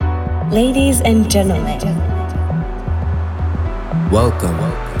Ladies and gentlemen, welcome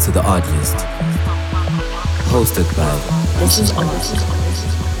to the Oddlist, hosted by this is Oddlist.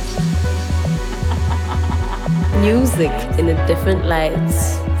 Music in a different light.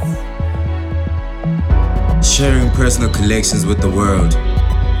 Sharing personal collections with the world.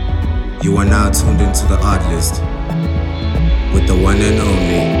 You are now tuned into the Oddlist with the one and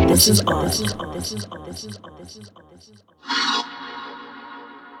only. This is Odd.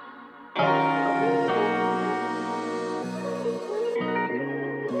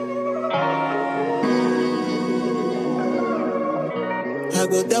 I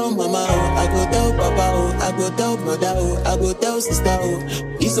go tell mama, oh, I go tell papa, oh, I go tell brother, oh, I go tell sister, oh.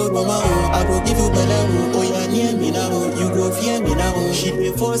 This old mama, oh, I go give you belly, oh, you near me now, oh, you go fear me now, oh. She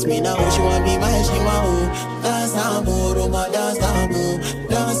dey force me now, she want be my shima, oh. Dance amor, my dance amor,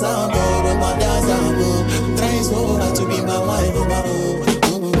 dance amor, my dance amor. Try so hard to be my wife, oh,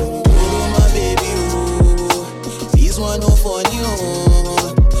 oh, my baby, oh. This one no funny,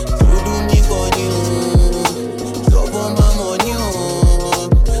 oh. You do me funny, oh. Love on my money, oh.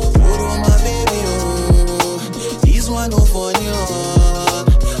 No funny, oh.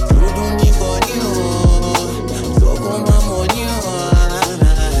 You do me funny, oh. Talk on my money, oh.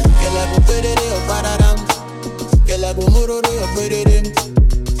 Girl, I go put it in your pararam. Girl, I go moro to your put it in.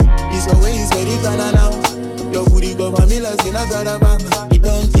 This way is very kind now. Your booty go for me like in a caravan. It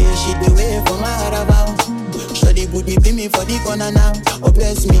don't take shit away from my caravan. Shawty booty pay me for the corner now. Oh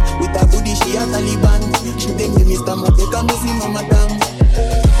bless me with her booty, she a Taliban. She take me Mr. Mateka, me see my madam.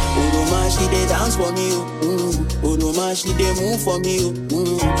 Uruma, she dey dance for me, Uruma, she dey move for me,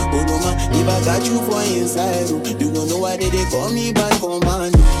 Uruma, if I got you for inside, you gon' know why they call me bad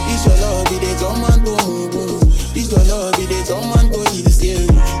command. This your love, they come and go move. This your love, they come and go easy.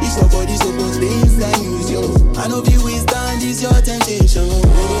 This your body supposed to inside use you. I know if you withstand this your temptation,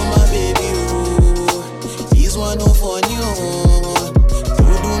 Uruma, baby, oh. This one no funny, oh.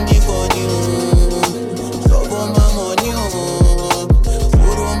 You do me funny, oh. Love on my money, oh.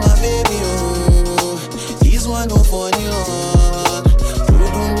 My baby, oh, this one no funny, oh. You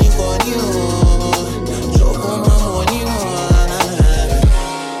do me funny, oh. Chop on my money,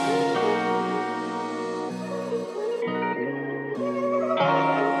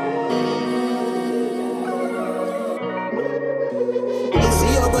 You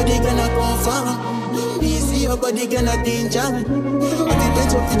see your body gonna confirm. You see your body gonna danger. I think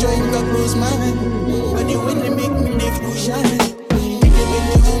that's what you join the close mind. But the way they make me live to shine.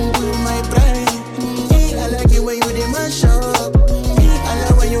 My pride. I like it when you dey mash up. I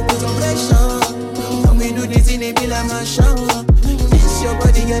like when you put on pressure. When we do this in a bill, I'm a show. This your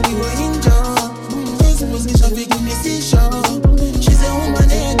body, girl, you go enjoy. This position, we give me decision. She's a woman,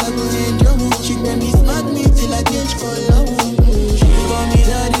 and I go enjoy. She tell me smack me till I change color. She call me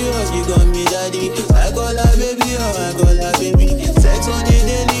daddy, oh, she call me daddy. I call her baby, oh, I call her baby. Sex on the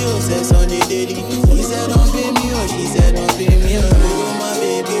daily, oh, sex on the daily. He said don't pay me, oh, she said don't pay me, oh, my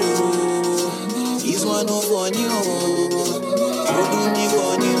baby, oh. This one no funny, oh. You do me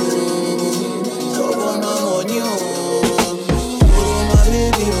funny, oh. Talk on my money, oh. My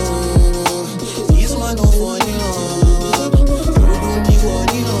baby, oh. This one no funny, oh. You do me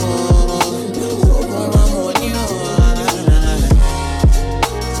funny, oh. Talk on my money, oh.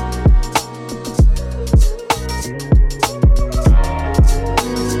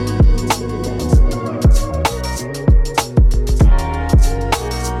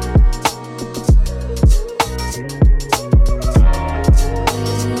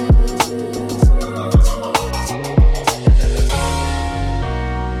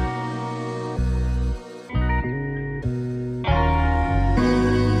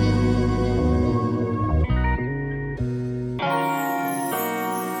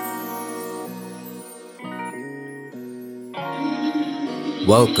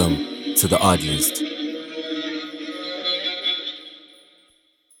 Welcome to the Oddlist.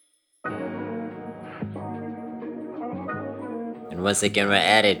 And once again, we're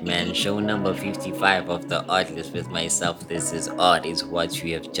at it, man. Show number 55 of the Oddlist with myself. This is Odd, is what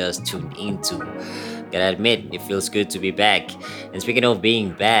you have just tuned into. Gotta admit, it feels good to be back. And speaking of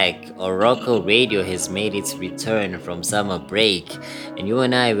being back, Oracle Radio has made its return from summer break. And you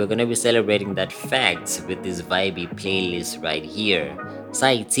and I, we're gonna be celebrating that fact with this vibey playlist right here.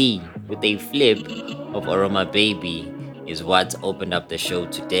 Side T with a flip of Aroma Baby is what opened up the show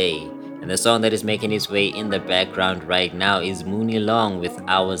today. And the song that is making its way in the background right now is Mooney Long with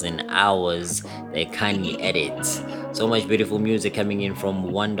Hours and Hours, the Kanye edit. So much beautiful music coming in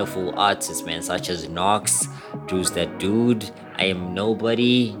from wonderful artists, man, such as Nox, Juice That Dude, I Am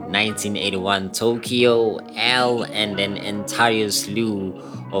Nobody, 1981 Tokyo, L, and an entire slew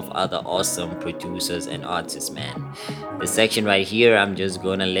of other awesome producers and artists, man. The section right here, I'm just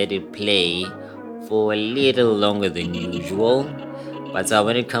gonna let it play for a little longer than usual. But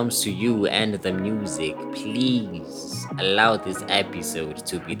when it comes to you and the music, please allow this episode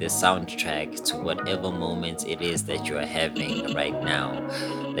to be the soundtrack to whatever moment it is that you are having right now.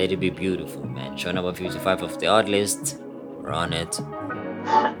 Let it be beautiful, man. Show number 55 of the Oddlist. We're on it.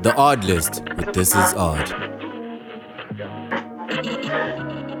 The Oddlist with This Is Odd.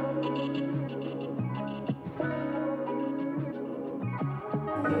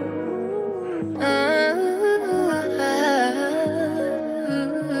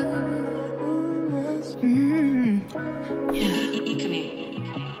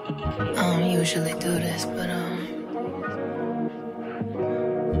 Usually do this, but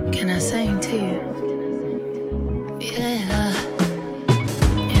can I sing to you? Yeah.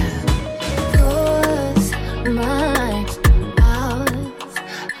 Yours, mine, ours.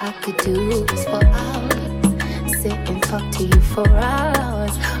 I could do this for hours. Sit and talk to you for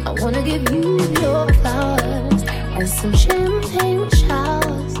hours. I wanna give you your flowers and some champagne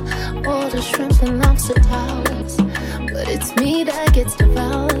showers, all the shrimp and lobster towers. But it's me that gets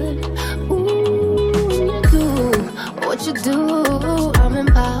devoured. What you do, I'm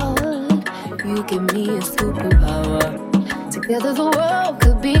empowered. You give me a superpower. Together the world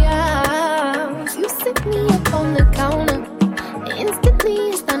could be ours. You sit me up on the counter. Instantly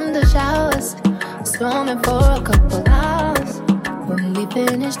it's thunder showers. Storming for a couple hours. When we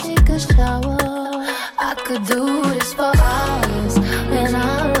finish, take a shower. I could do this for hours and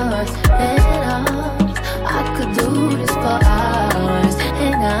hours and hours. I could do this for hours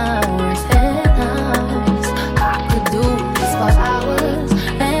and hours and hours. I could do this for hours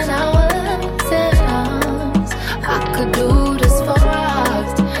and hours and hours. I could do this for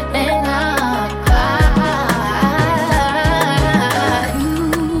hours and hours.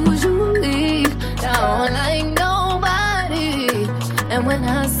 Usually don't like nobody, and when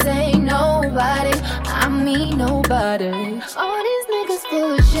I say nobody, I mean nobody. All these niggas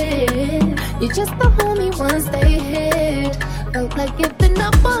full of shit. You're just the homie once they hit. Felt like giving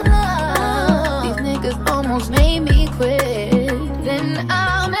up on love. These niggas almost made me quit. Then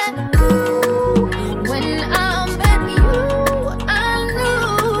I met you. When I met you, I knew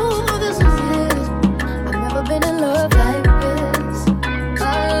this was it. I've never been in love like this.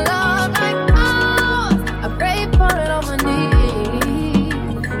 A love like ours. I pray for it on my knees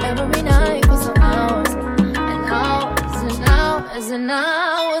every night for some hours and hours and hours and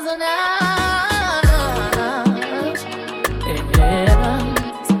hours and hours.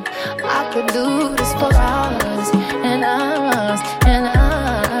 I could do this for hours and hours and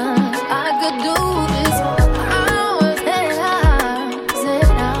hours. I could do this for hours and hours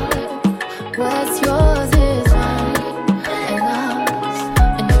and hours. What's yours is mine and ours,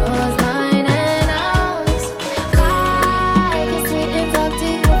 and yours mine and ours. I can sit and talk to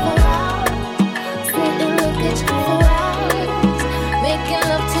you for hours, sit and look at you for hours, making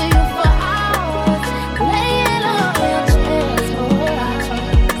love to you for hours, laying on your chest for hours,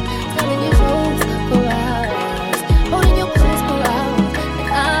 telling you jokes for hours, holding your clothes for hours,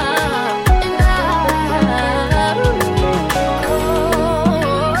 and hours and hours.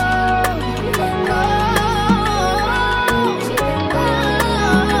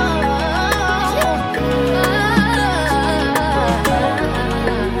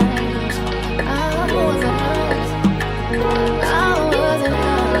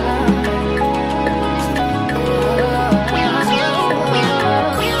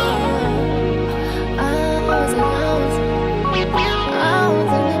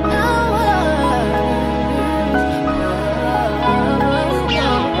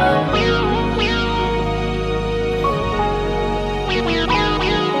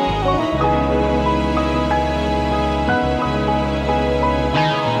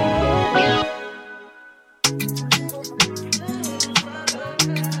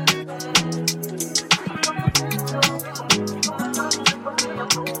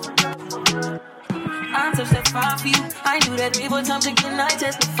 I touched that fire for you. I knew that before time again, I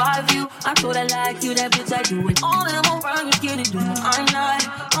testify for you. I told I like you, that bitch I do it. All of them around you scared to do it. I'm not.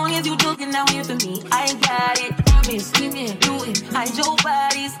 Long as you looking out here for me, I got it. Promise, give me do it. Hide your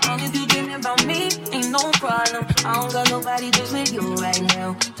bodies. Long as you dreaming about me, ain't no problem. I don't got nobody just with you right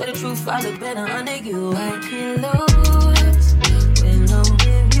now. Tell the truth, I look better under you. I can't lose when I'm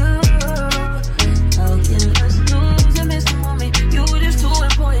with you. How can us lose and miss the moment? You were just too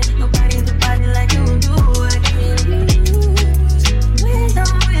important. Nobody's the body like you do. I can't lose when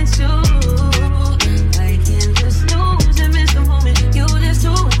I'm with you. I can't just lose and miss the moment.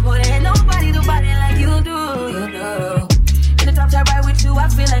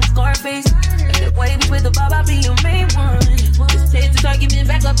 face. If the waves with the bob, I'll be your main one. Just take this argument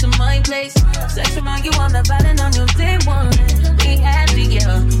back up to my place. Sex remind you I'm the violin on your day one. We had to,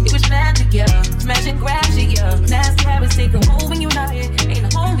 yeah. It was magic, yeah. Smashing gravity, yeah. Nasty habits take a hold when you're not here. Ain't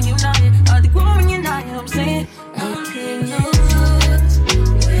a home when you're not here. Are they grow when you're not here? I'm saying, how can you lose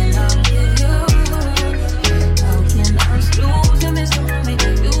when I'm with you? How can I lose and miss the moment?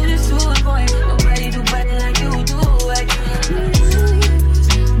 You just too avoid. Nobody do better like you do. I can't lose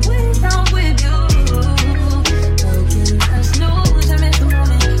when I'm with you. How can I snooze and miss the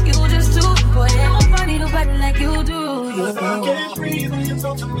moment? You just too avoid. Nobody do better like you do. I can't breathe when you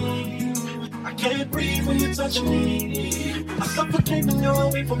talk to me. I can't breathe when you touch me. I suffocate when you're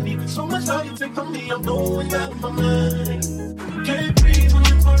away from me. So much how you take from me, I'm going out of my mind. I can't breathe when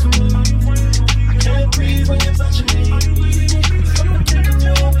you talk to me. I can't breathe when you touch me. I suffocate when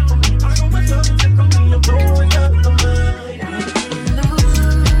you're away from me. So much how you take from me, I'm going out of my mind.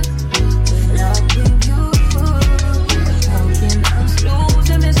 How can I lose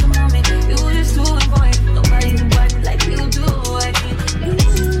and miss the moment? You just too avoid. Nobody do body like you do. I can't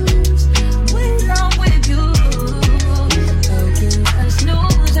lose when I'm with you. How can I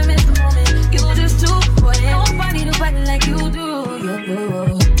snooze and miss the moment? You just too avoid. Nobody do body like you do.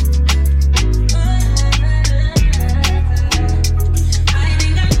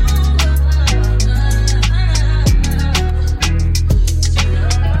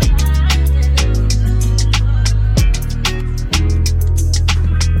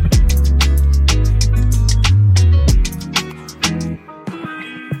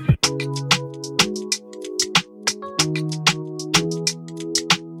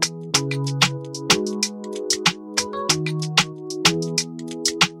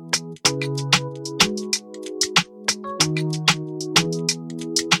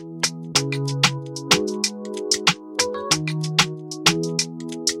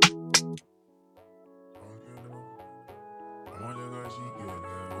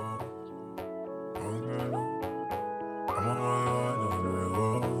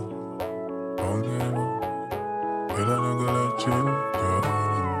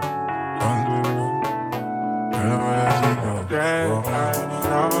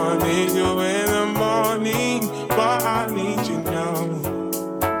 I need you in the morning, but I need you now.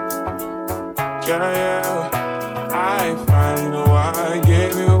 Yeah, I find what I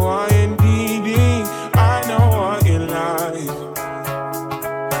gave you what you needing. I know what you like.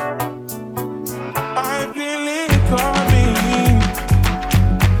 I feel it coming.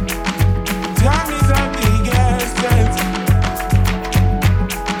 Time is at the essence.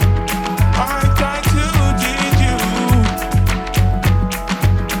 I try to teach you,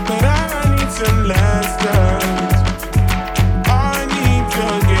 but I need some lessons. I need to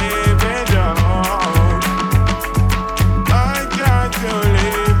give it up. I got to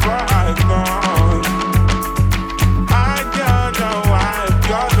live.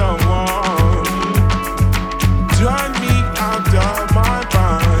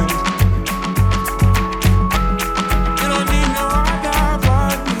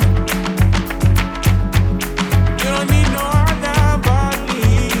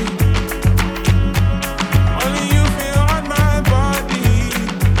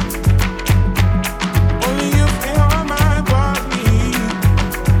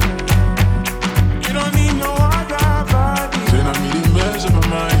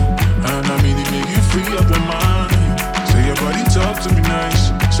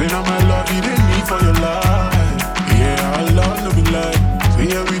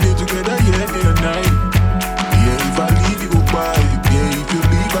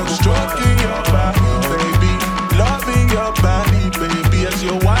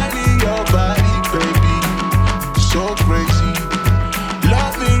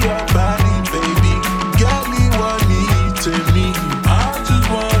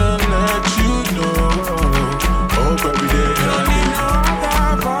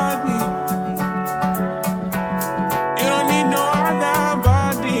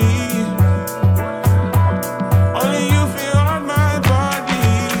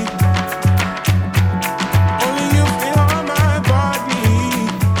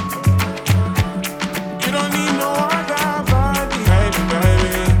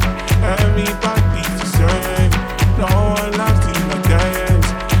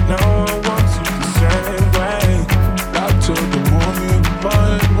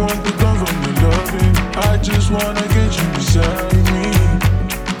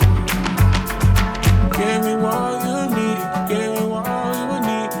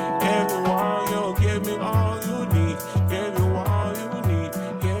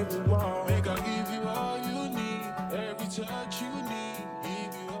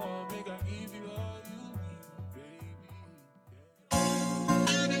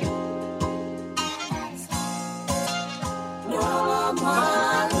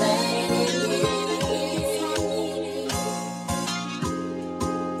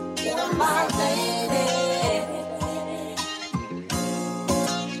 my lady.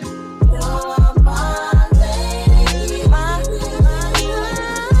 You're my lady.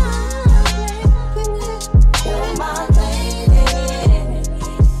 You're my lady.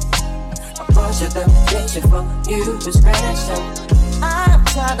 I posted the picture for you to scratch up. I'm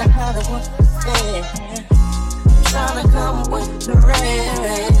trying to have it one day. Trying to come with the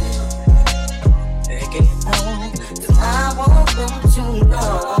rain. Take it home, 'cause I want them to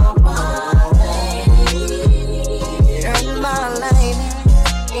know my lady. You're my lady.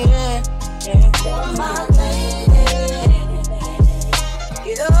 Yeah, yeah. You're my lady.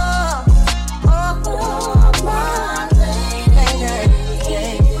 You're my lady.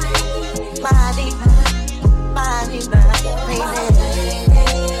 Yeah. My diva, lady.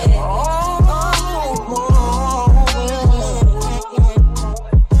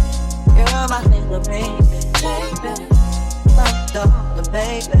 You're my little baby, my daughter,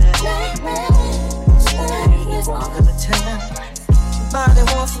 baby. Walk in the town, somebody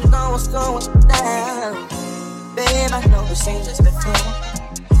wants to know what's going down. Babe, I know we've seen this before.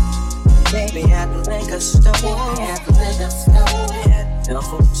 Baby, at the liquor store, your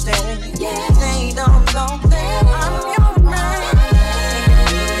food stand. They don't know that I'm your man.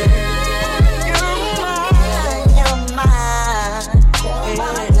 You're mine. You're my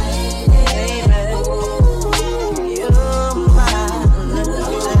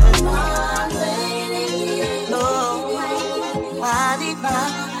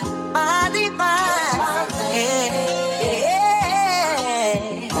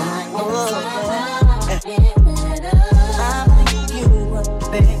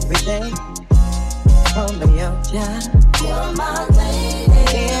You're my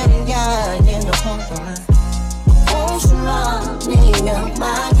lady. Yeah, in the front line. Won't you love me? You're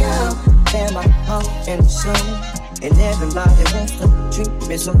my girl. And my heart and soul. And everybody wants to treat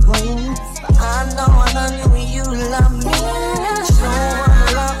me so cool. But I know I love you and you love me. So I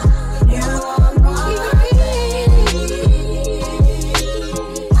love you.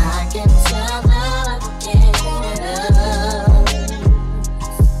 I can tell that I can't get enough.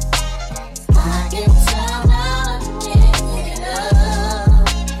 I can tell that I can't get enough.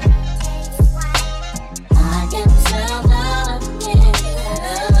 I can tell that I can't get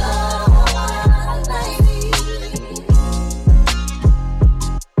enough, lady.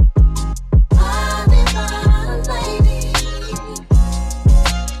 My divine lady.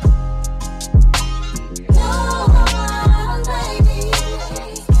 You're my lady.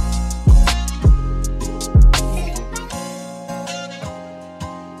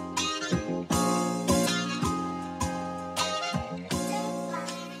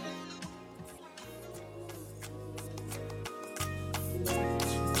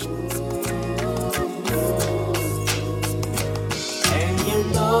 And you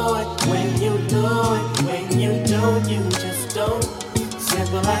know it when you do it. When you don't, you just don't.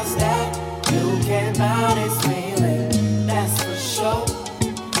 Simple as that. You can't buy this feeling, that's for sure.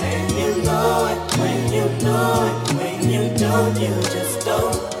 And you know it when you do it. When you don't, you just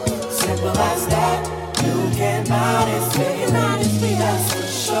don't. Simple as that. You can't buy this feeling, that's for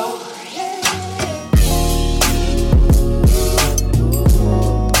sure.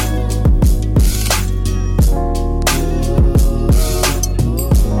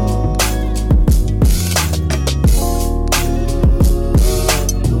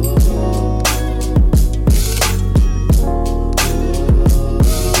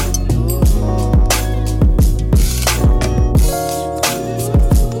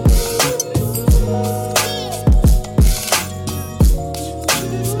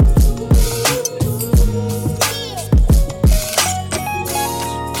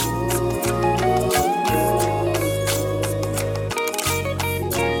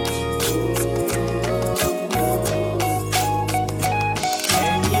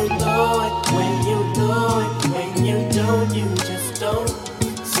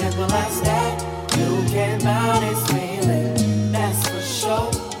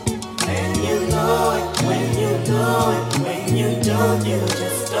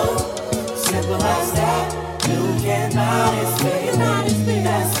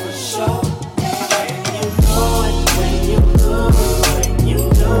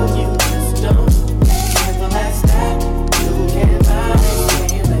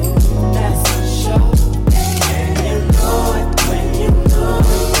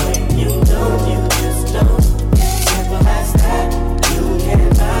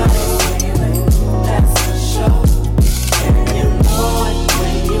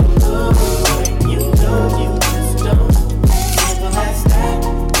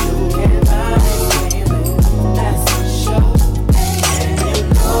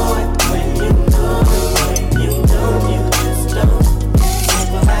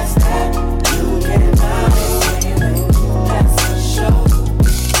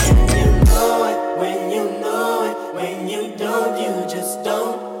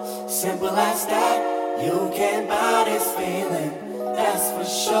 last that you can't buy this feeling, that's for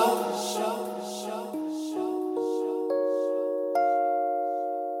sure.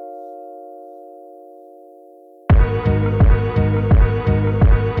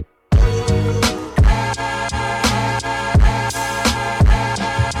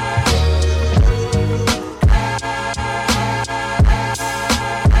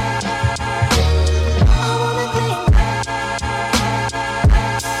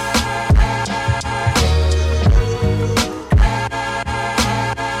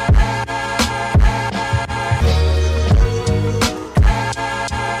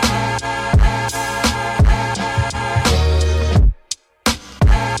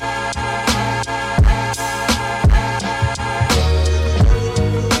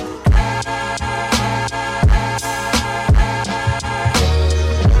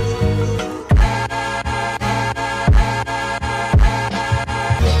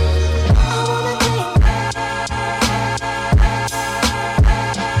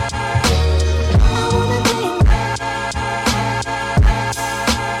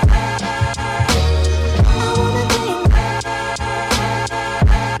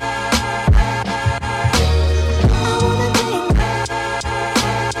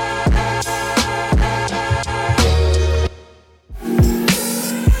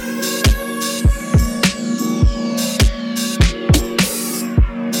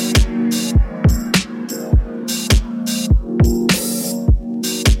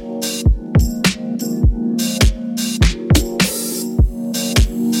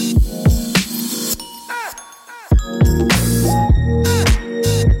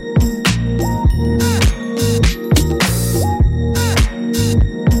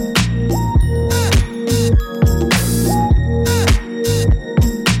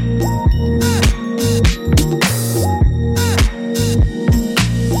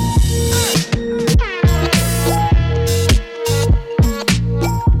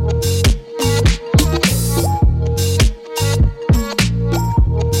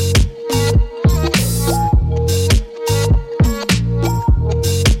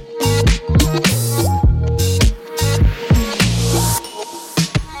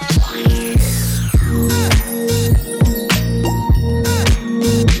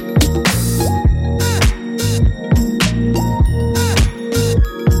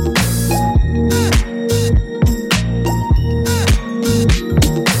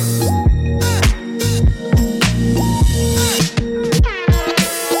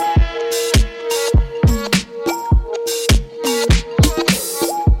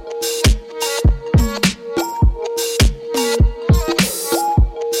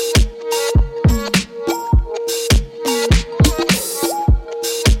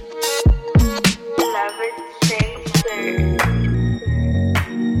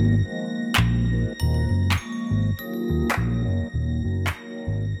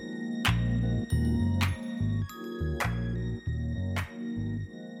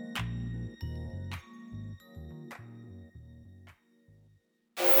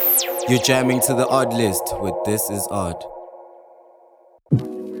 You're jamming to the Odd List with This Is Odd.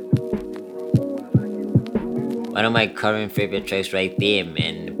 One of my current favorite tracks right there,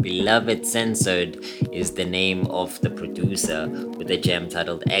 man. Beloved Censored is the name of the producer with the jam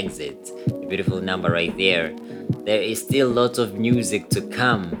titled Exit. A beautiful number right there. There is still lots of music to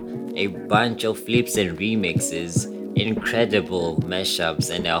come. A bunch of flips and remixes, incredible mashups,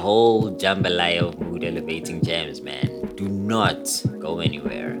 and a whole jambalaya of mood elevating jams, man. Do not go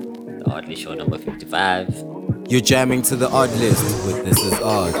anywhere. The Oddlist Show number 55. You're jamming to the Odd List with This Is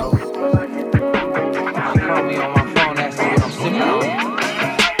Odd. Call me on my phone, ask me what I'm sipping on.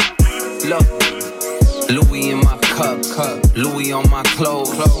 Look, Louis in my cup, Louis on my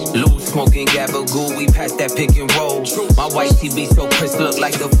clothes. Louis smoking gabagoo, we pass that pick and roll. My white TV so crisp, look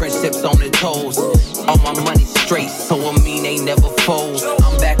like the fresh tips on the toes. All my money straight, so I mean they never fold.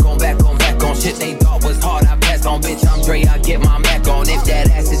 I'm back on shit they thought was hard. I pass on, bitch, I'm Dre, I get my Mac on. If that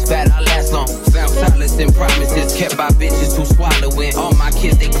ass is fat, I last long. Found silence and promises kept by bitches who swallowing. All my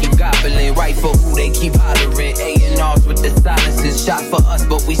kids, they keep gobbling. Right for who they keep hollering. A&Rs with the silences. Shot for us,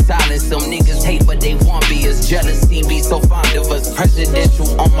 but we silence. Some niggas hate, but they want be us. Jealousy be so fond of us. Presidential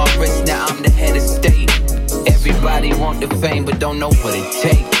on my wrist, now I'm the head of state. Everybody want the fame, but don't know what it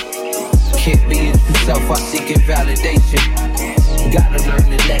takes. Can't be it yourself, I seek validation. Gotta learn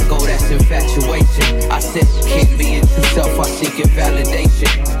to let go, that's infatuation. I said, can't be it yourself, I seek validation.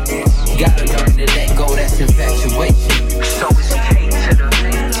 Gotta learn to let go, that's infatuation. So it's K to the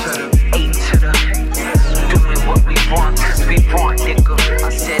A to the doing what we want, cause we want, nigga. I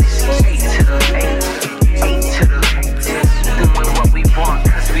said it's K to the A to the doing what we want,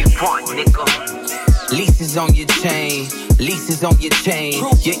 cause we want, nigga. Leases on your chain, leases on your chain.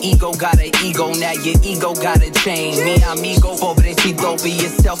 Your ego got an ego, now your ego got a chain. Mi amigo, pobrecito, be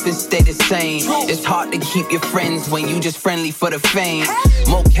yourself and stay the same. It's hard to keep your friends when you just friendly for the fame.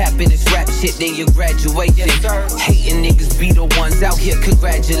 More cap in this rap shit than your graduation. Hating niggas be the ones out here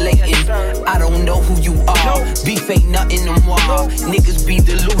congratulating. I don't know who you are, beef ain't nothing no more. Niggas be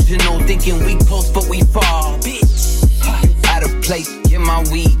delusional, thinking we close but we far. Bitch, out of place, get my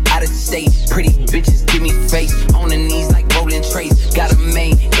weed out of state. Pretty bitches give me face, on the knees like rolling trays. Got a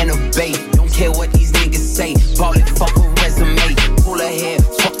main and a bait, don't care what these niggas say. Ballin', fuck a resume, pull her hair,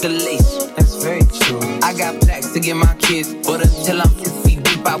 fuck the lace. That's very true. I got plaques to give my kids, but until I'm 2 feet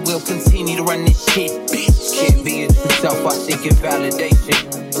deep, I will continue to run this shit. Bitch, can't be a true self, I seek your validation.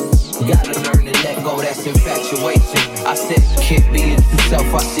 Gotta learn to let go, that's infatuation. I said, can't be a true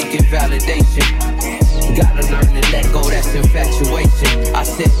self, I seek your validation. Gotta learn to let go, that's infatuation. I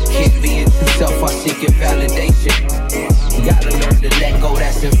said, can't be a true self, I seek your validation. Gotta learn to let go,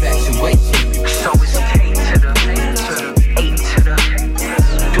 that's infatuation. So it's K to the A to the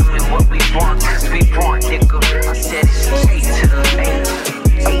doing what we want, cause we want, nigga. I said it's K to the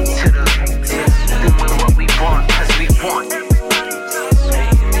A to the doing what we want, cause we want.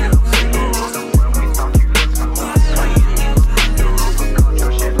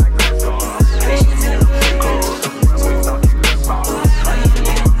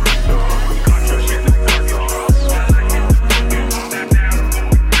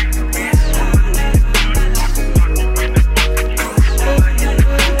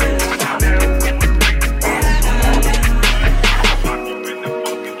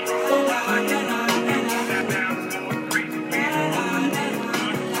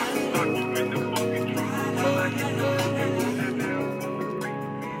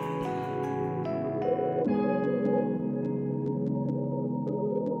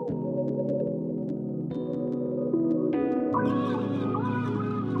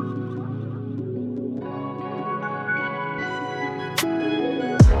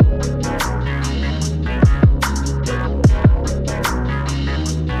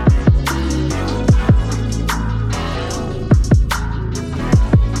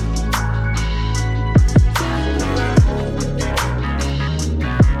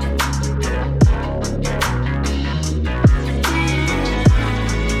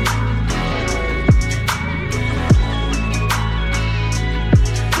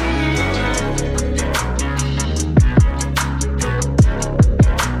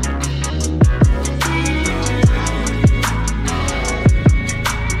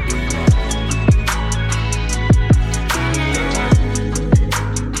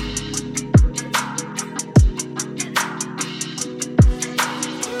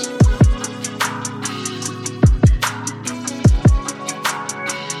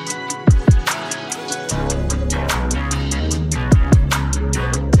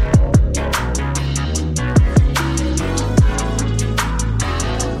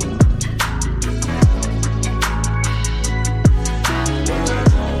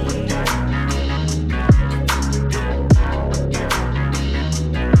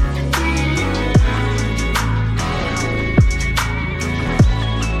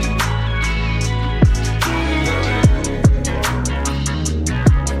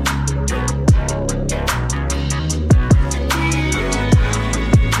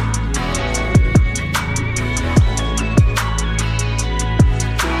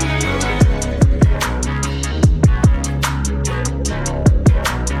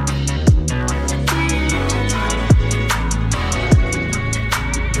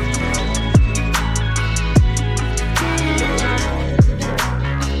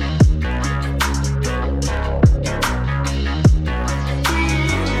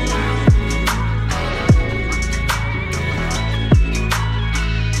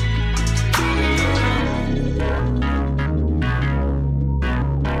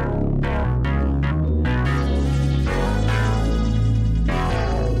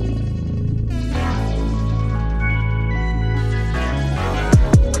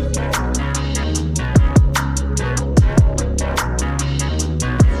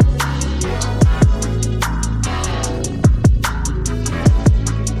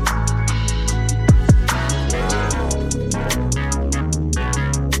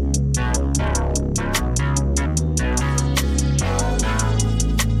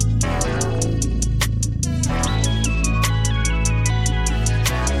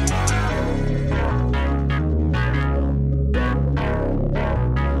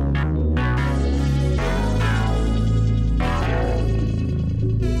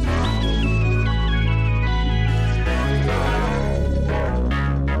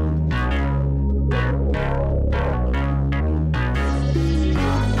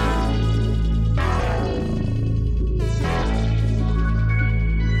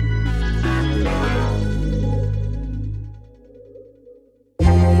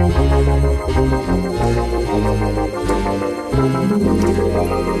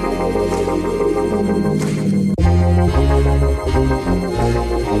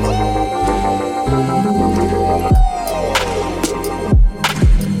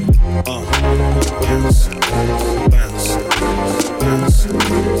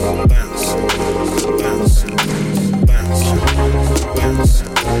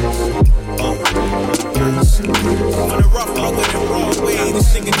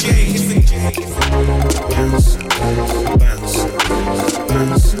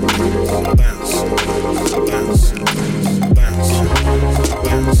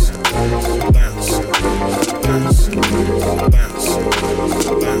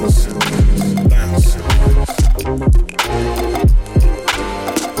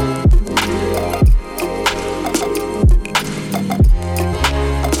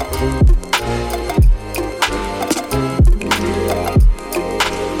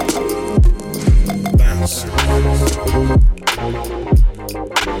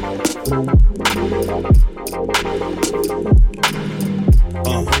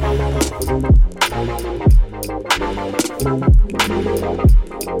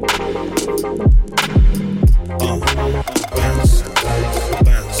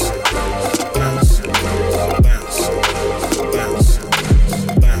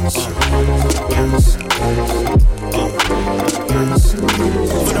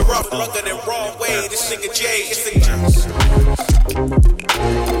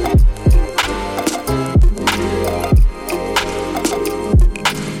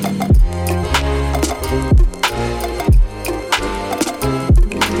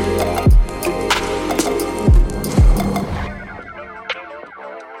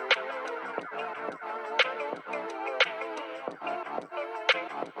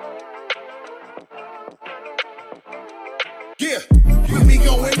 Yeah, where we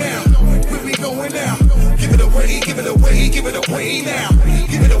going now? Where we going now? Give it away, give it away, give it away now.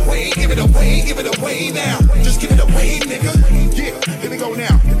 Give it away, give it away, give it away now. Just give it away, nigga. Yeah, here we go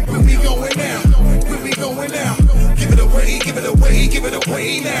now. Where we going now? Where we going now? Give it away, give it away, give it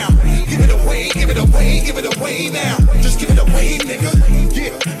away now. Give it away, give it away, give it away now. Just give it away, nigga.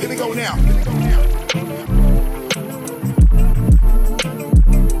 Yeah, here we go now.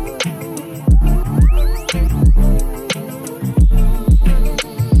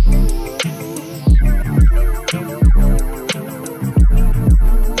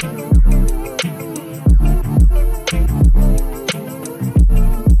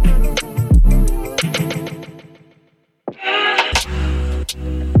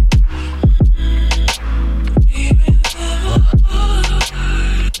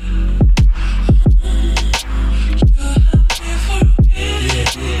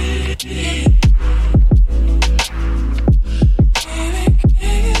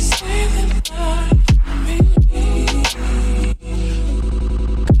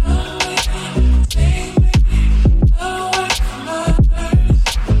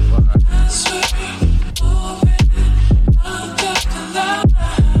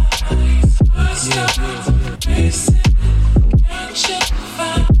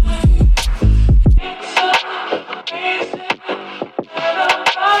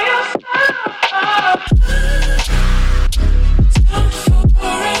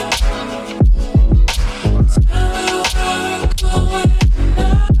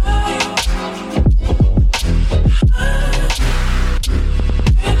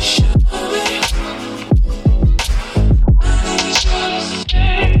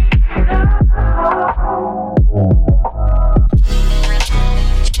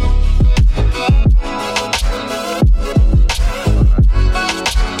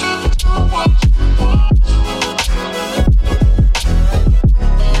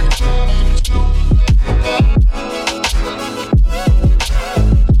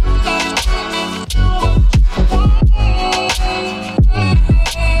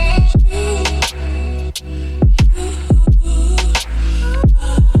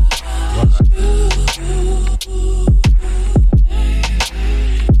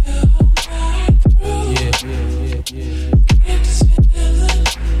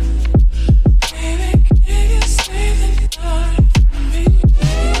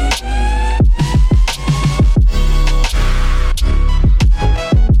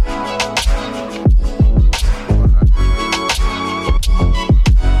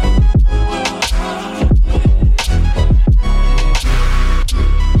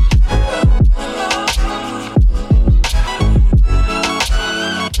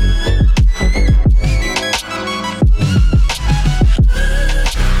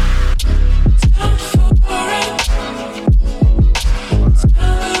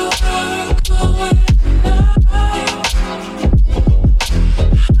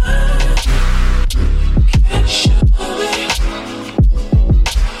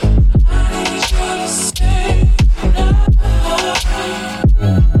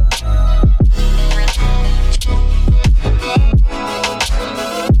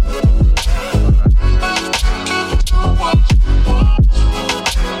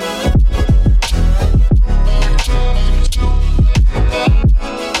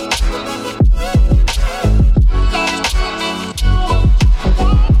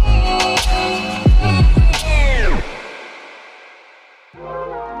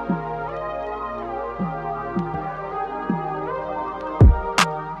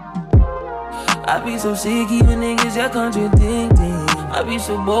 I be so sick, even niggas that contradicting. I be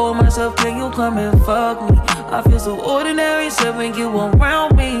so bored myself, can you come and fuck me? I feel so ordinary, so when you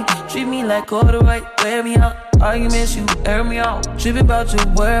around me, treat me like all the right, wear me out. Arguments, you air me out. Tripping about your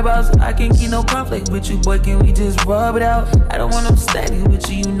whereabouts. I can't keep no conflict with you, boy. Can we just rub it out? I don't want no steady with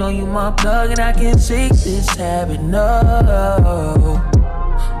you. You know you my plug, and I can't shake this habit. No,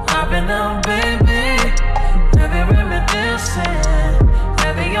 I've been out, baby. Heavy reminiscing.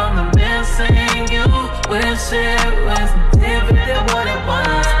 Heavy on the missing. You wish it was different than what it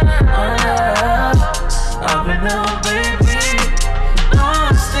was. I've been out, baby.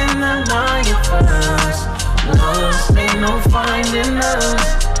 Lost in the night first. Lost, ain't no finding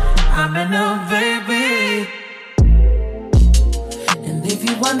us. I'm in a baby. And if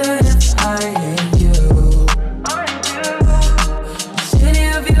you wonder if I hate you, shitty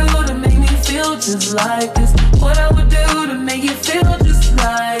of you to make me feel just like this. What I would do to make you feel just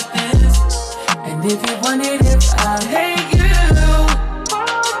like this. And if you wondered if I hate you,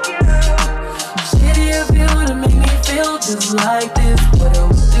 shitty of you to make me feel just like this. What I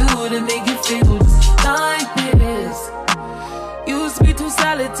would do to make you feel just like this. Used to be too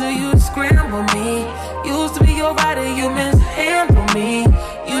solid till you scramble me. Used to be your rider, you mishandle me.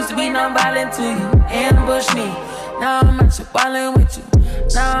 Used to be non-violent till you ambush me. Now I'm at your ballin' with you.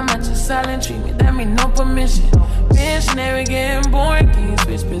 Now I'm at your silent treatment, that mean no permission. Missionary getting boring, can you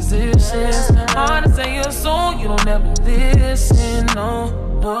switch positions? Hard to say your song, you don't ever listen, no,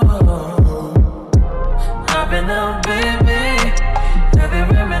 no. I've been out, baby. Heavy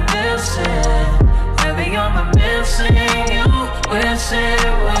reminiscing. Heavy on the missing. You wish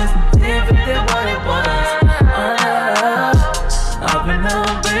it was different than what it was. I've been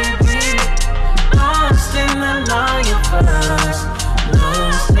out, baby. Lost in the night first.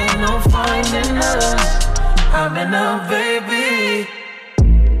 Lost, ain't no finding us. I've been out, baby.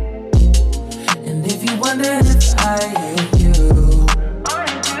 And if you wonder if I hate you,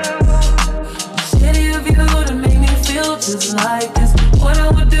 shitty of you to make me feel just like this. What I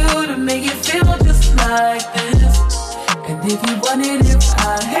would do to make you feel just like this. And if you wondered if I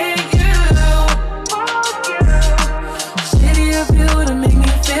hate you, shitty of you to make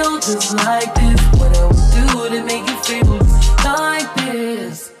me feel just like this. What I would do to make you feel just like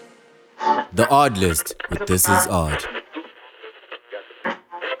this. The Oddlist with This Is Odd.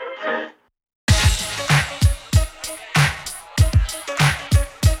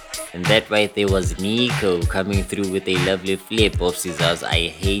 And that right there was Nico coming through with a lovely flip of Caesar's I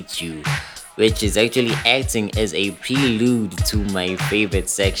Hate You, which is actually acting as a prelude to my favorite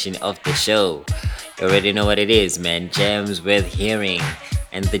section of the show. You already know what it is, man. Jams with hearing.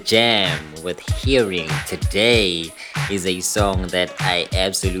 And the jam with hearing today is a song that I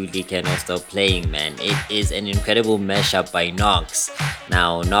absolutely cannot stop playing, man. It is an incredible mashup by Nox.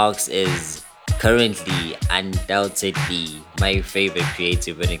 Now, Nox is currently undoubtedly my favorite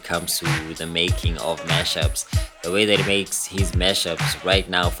creative when it comes to the making of mashups. The way that he makes his mashups right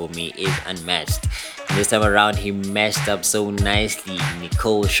now for me is unmatched. And this time around he mashed up so nicely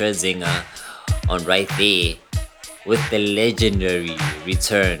Nicole Scherzinger on Right There with the legendary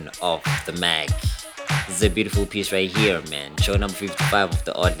return of the Mac. This is a beautiful piece right here, man. Show number 55 of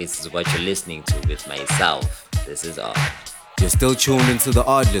the Oddlist is what you're listening to with myself. This is Odd. You're still tuned into the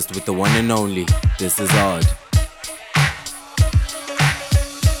Oddlist with the one and only This Is Odd.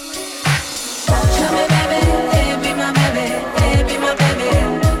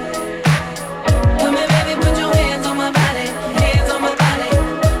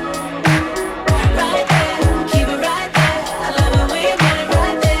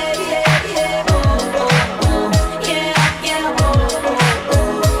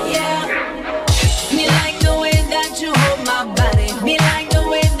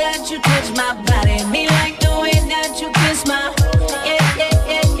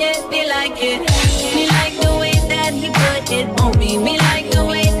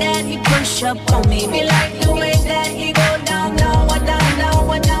 Up on me, me like the way that he go down, down, down,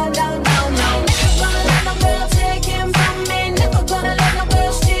 down, down, down, down, down. Never gonna let no girl take him from me. Never gonna let no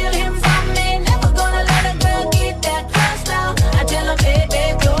girl steal him from me. Never gonna let a girl get that close now. I tell her, hey,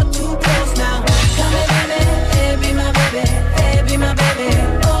 babe, you're too close now. Come here, baby, hey, be my baby, hey, be my baby.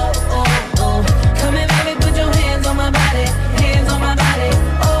 Oh, oh, oh. Come here, baby, put your hands on my body, hands on my body.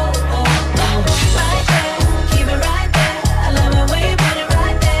 Oh, oh, oh. Right there, keep it right there. I love it when you put it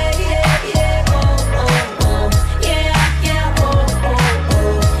right there, yeah, yeah. Oh, oh.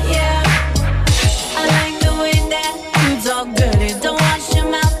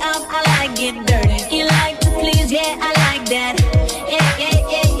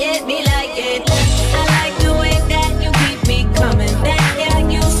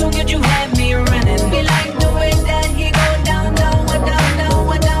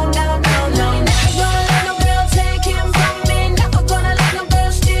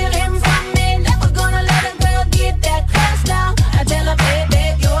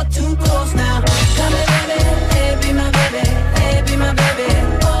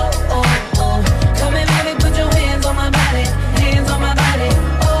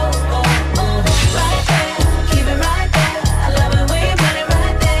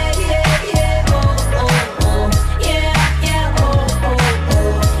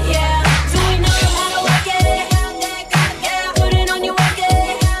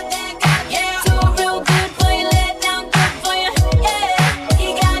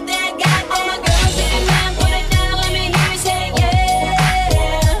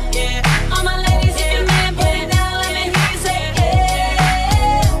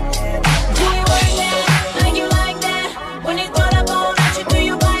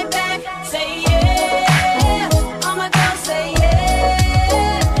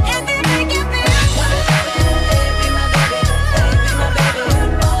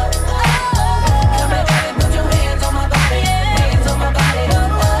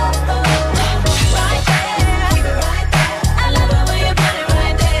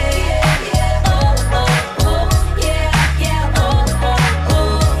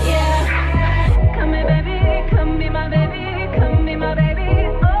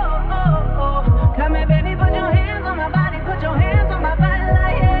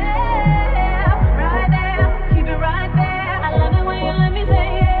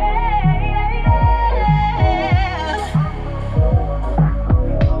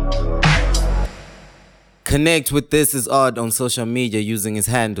 Connect with This Is Odd on social media using his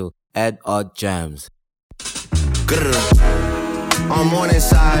handle @OddJams. On morning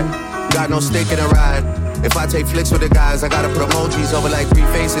side, got no stick in the ride. If I take flicks with the guys, I gotta put emojis over like 3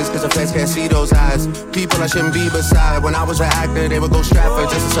 faces, cause the feds can't see those eyes. People I shouldn't be beside. When I was an actor, they would go Stratford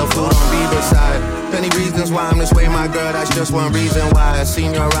just to sell food on Bieber's side. Plenty reasons why I'm this way, my girl, that's just one reason why. I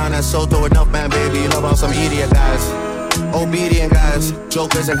seen you around that Soto enough, man, baby. You love all some idiot guys. Obedient guys,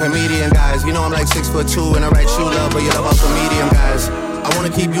 jokers and comedian guys. You know I'm like 6'2" and I write shoe love, but you love all some medium guys. I wanna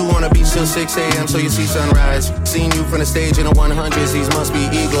keep you on the beach till 6 a.m. so you see sunrise. Seeing you from the stage in the 100s, these must be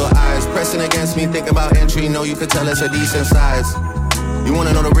eagle eyes. Pressing against me, thinking about entry, know you could tell it's a decent size. You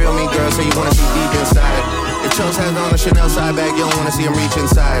wanna know the real me, girl, so you wanna see deep inside. If Chels has on a Chanel side bag, you don't wanna see him reach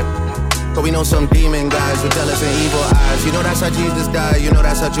inside. But we know some demon guys with jealous and evil eyes. You know that's how Jesus died, you know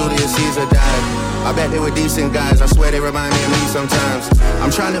that's how Julius Caesar died. I bet they were decent guys, I swear they remind me of me sometimes. I'm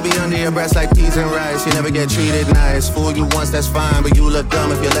trying to be under your breast like peas and rice. You never get treated nice. Fool you once, that's fine, but you look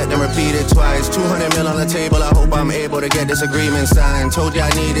dumb if you let them repeat it twice. 200 mil on the table, I hope I'm able to get this agreement signed. Told you I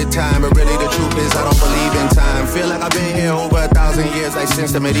needed time, but really the truth is I don't believe in time. Feel like I've been here over 1,000 years, like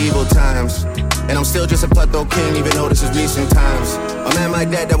since the medieval times. And I'm still just a cutthroat king, even though this is recent times. A man like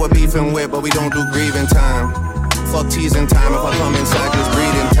that we're beefing with, but we don't do grieving time. Fuck teasing time, if I come inside, just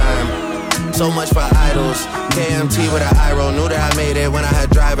breathing time. So much for idols. KMT with an eye roll. Knew that I made it when I had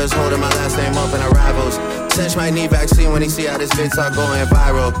drivers holding my last name up in arrivals. Cinch might need vaccine when he see how this vid start going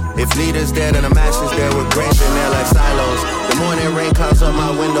viral. If leaders dead and the matches there with grains in there like silos. The morning rain clouds up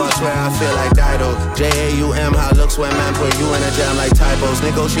my window, I swear I feel like Dido. JAUM, how it looks when man put you in a jam like typos.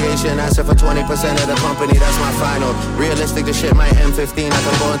 Negotiation asking for 20% of the company, that's my final. Realistic, the shit might M15 like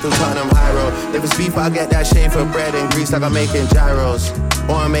I'm going through Tottenham High Road. If it's beef, I'll get that shade for bread and grease like I'm making gyros.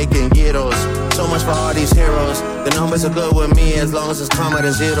 Or I'm making gyros. So much for all these heroes. The numbers are good with me as long as it's comma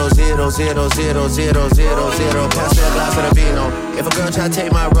to 0, 0, 0, 0, 0, 0, 0. Pass me a glass of the vino. If a girl try to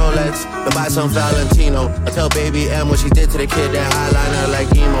take my Rolex, then buy some Valentino. I tell baby M what she did to the kid that eyeliner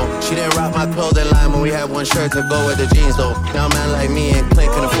like emo. She didn't rock my clothing line when we had one shirt to go with the jeans though. Now a man like me and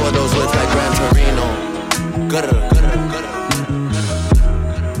Clint can afford those looks like Gran Torino. Gooder.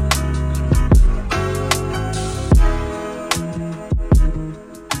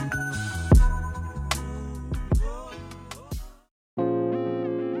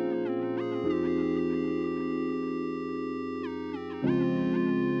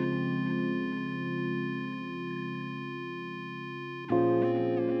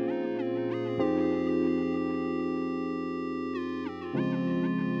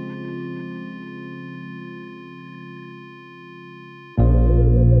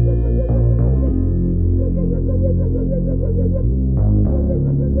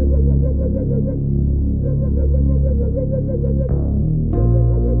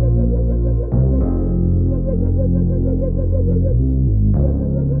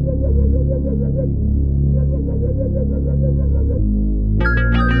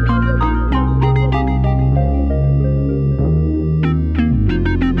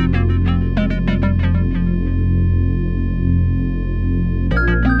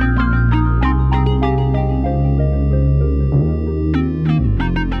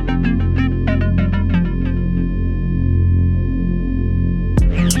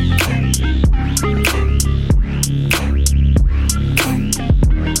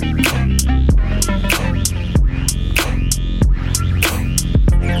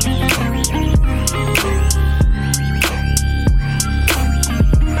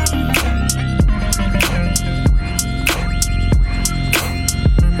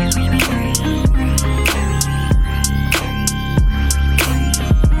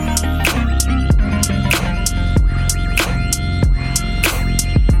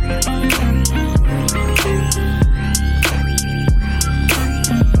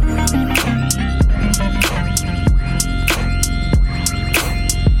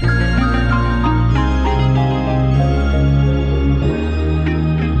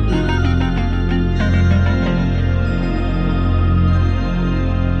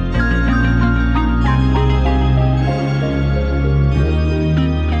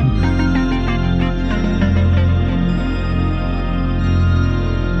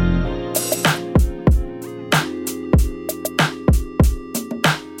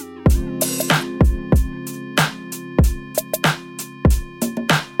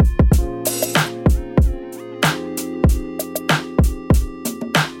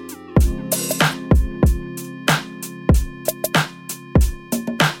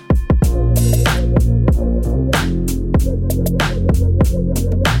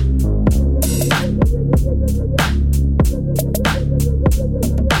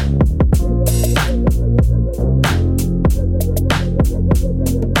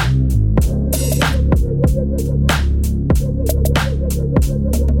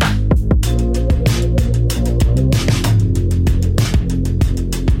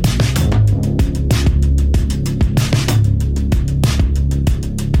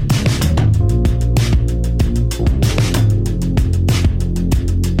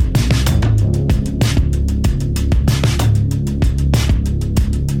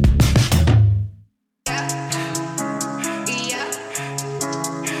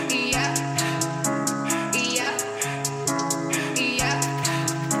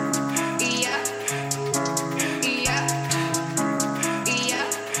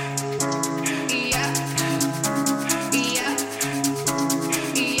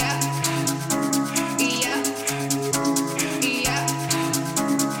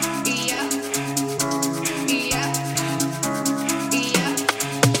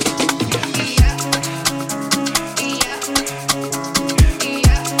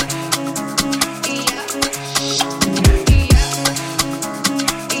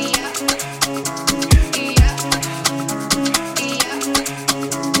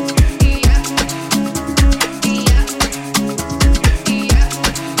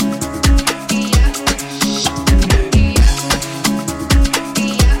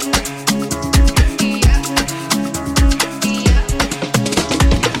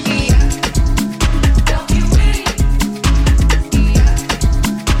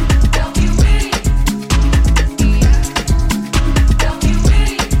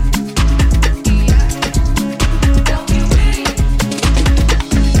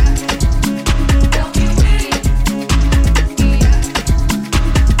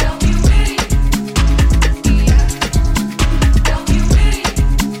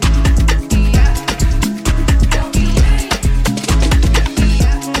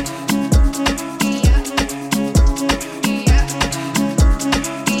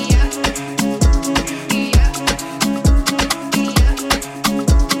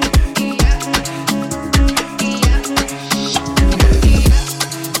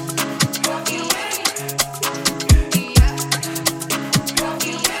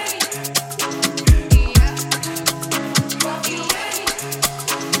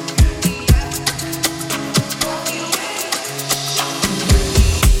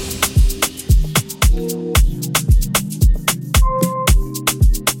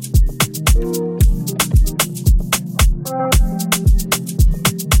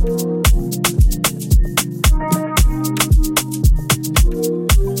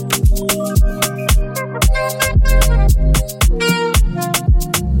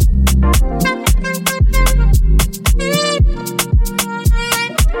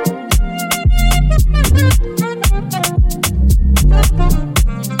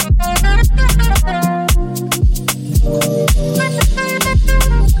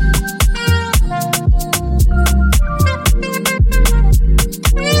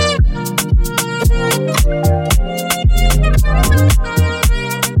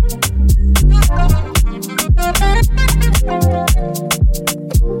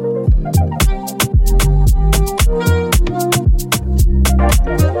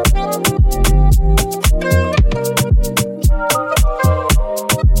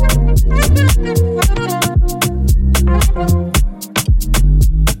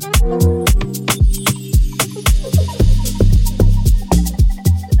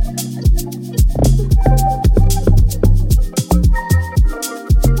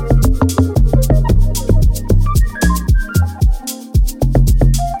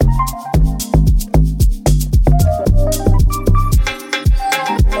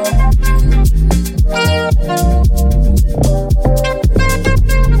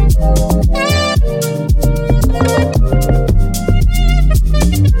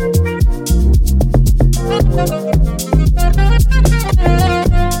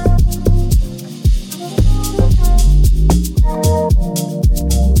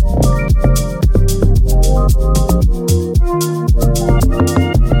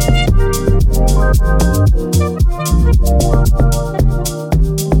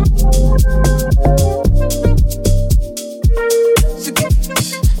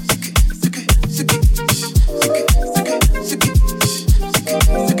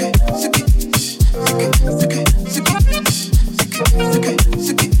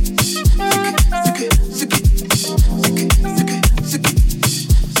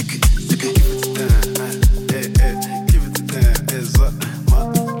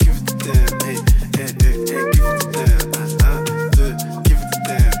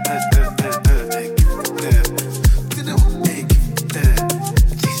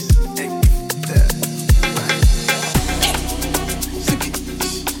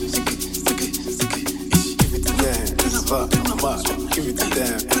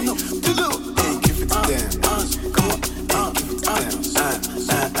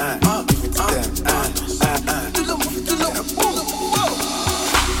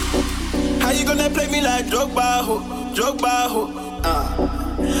 Drogba, ho.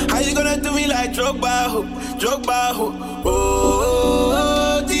 How you gonna do me like Drogba, ho? Drogba, ho.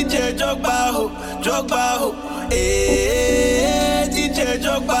 Oh, DJ Drogba, ho. Drogba, ho. DJ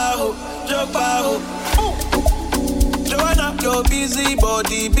Drogba, ho. Drogba, ho. Joanna, your busy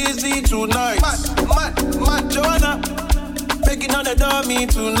body, busy tonight. Mad, Joanna, making on the dummy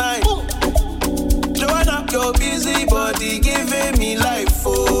tonight. Joanna, your busy body giving me life,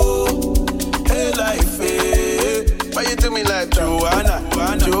 oh, hey life, hey. Why you do me like Joanna,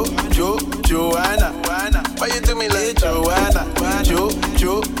 Joanna? Why you do me like Joanna,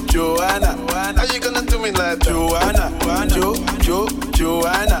 Joanna? How you gonna do me like Joanna,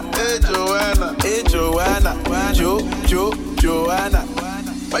 Joanna? Hey Joanna, Joanna?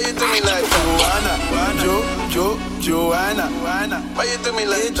 Why you do me like Joanna, Joanna? Why you do me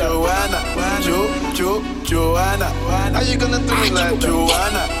like Joanna, Joanna? How you gonna do me like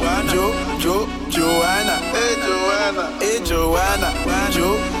Joanna, Joanna? Hey Joanna, Joanna?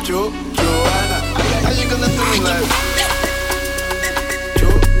 How you gonna do me like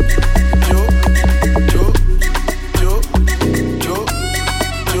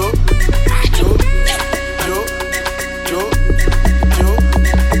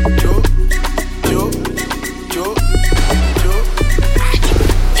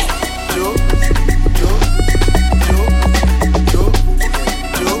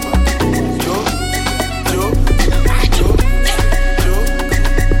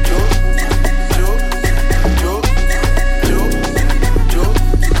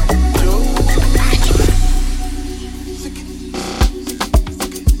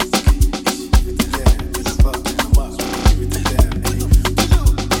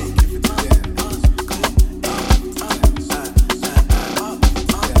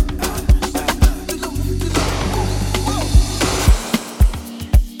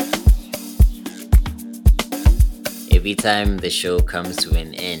Every time the show comes to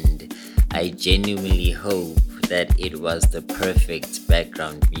an end, I genuinely hope that it was the perfect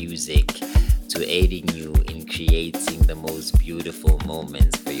background music to aiding you in creating the most beautiful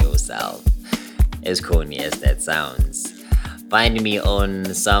moments for yourself. As corny as that sounds. Find me on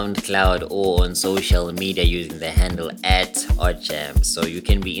SoundCloud or on social media using the handle @OddJam so you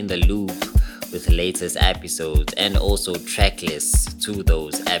can be in the loop with the latest episodes and also track lists to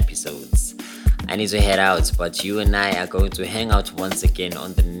those episodes. I need to head out, but you and I are going to hang out once again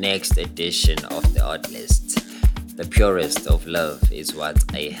on the next edition of the Oddlist. The purest of love is what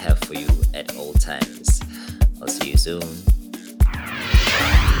I have for you at all times. I'll see you soon.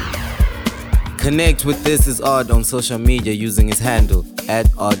 Connect with This Is Odd on social media using his handle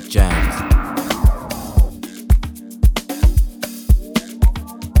 @OddJams.